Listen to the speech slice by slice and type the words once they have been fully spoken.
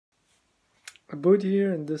Abud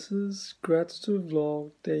here, and this is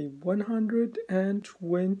GratitudeVlog day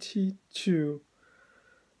 122.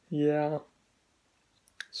 Yeah,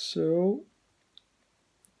 so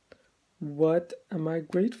what am I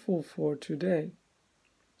grateful for today?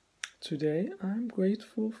 Today I'm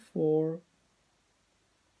grateful for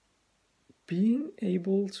being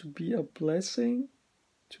able to be a blessing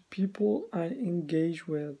to people I engage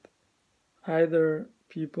with, either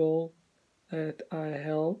people that I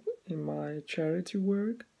help in my charity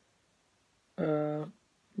work,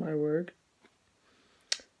 my work,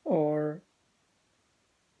 or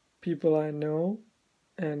people I know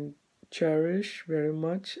and cherish very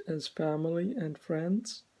much as family and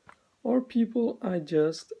friends, or people I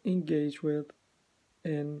just engage with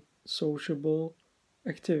in sociable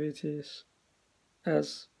activities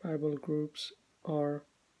as Bible groups or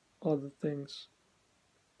other things.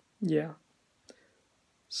 Yeah.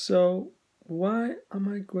 So, why am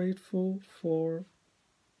I grateful for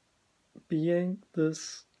being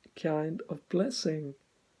this kind of blessing?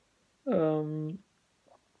 Um,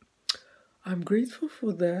 I'm grateful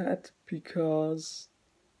for that because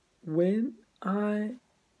when I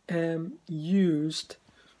am used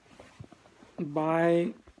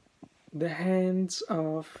by the hands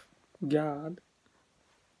of God,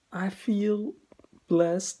 I feel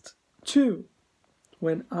blessed too.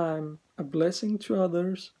 When I'm a blessing to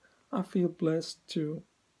others, I feel blessed too.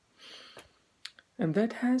 And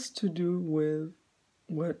that has to do with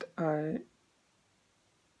what I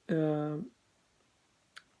uh,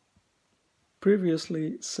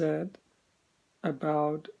 previously said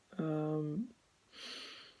about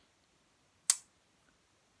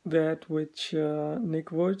that which Nick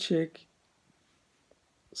Wojcik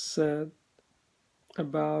said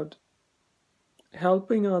about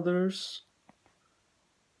helping others,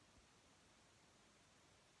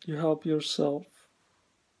 you help yourself.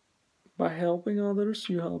 By helping others,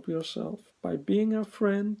 you help yourself. By being a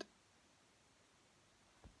friend,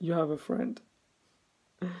 you have a friend.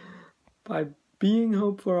 By being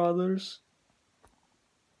hope for others,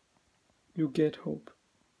 you get hope.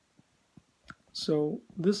 So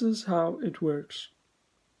this is how it works.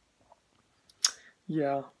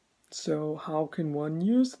 Yeah, so how can one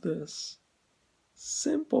use this?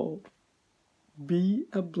 Simple. Be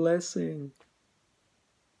a blessing.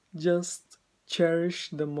 Just cherish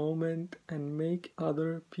the moment and make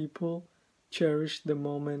other people cherish the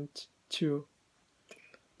moment too.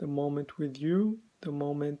 The moment with you, the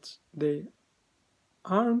moment they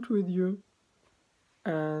aren't with you,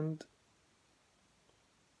 and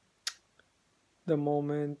the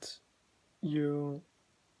moment you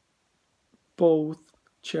both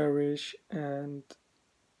cherish and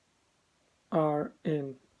are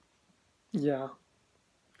in. Yeah.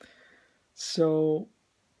 So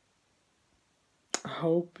I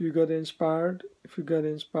hope you got inspired. If you got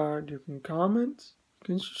inspired, you can comment, you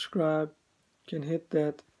can subscribe, you can hit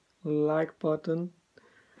that like button,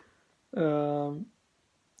 can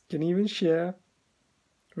even share.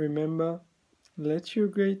 Remember, let your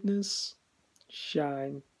greatness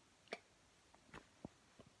shine.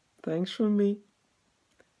 Thanks from me.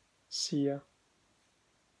 See ya.